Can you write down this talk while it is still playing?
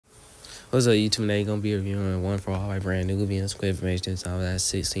What's up, YouTube? Today gonna be reviewing One for All by brand Nubian. Quick information. This album has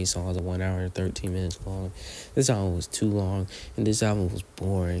 16 songs of 1 hour and 13 minutes long. This album was too long, and this album was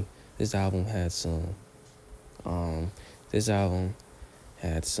boring. This album had some, this album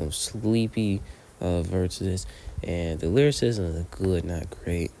had some sleepy verses, and the lyricism is good, not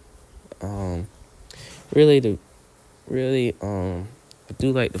great. Really, I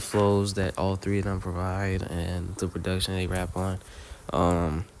do like the flows that all three of them provide, and the production they rap on.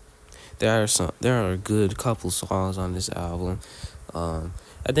 There are a good couple songs on this album. I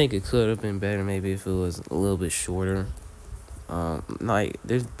think it could have been better maybe if it was a little bit shorter.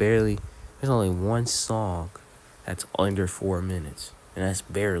 There's only one song that's under 4 minutes, and that's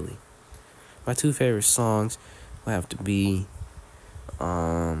barely. My two favorite songs would have to be,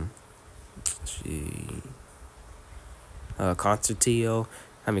 Concerto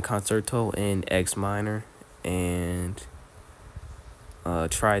in X minor, and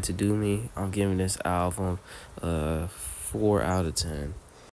Try to Do Me. I'm giving this album 4 out of 10.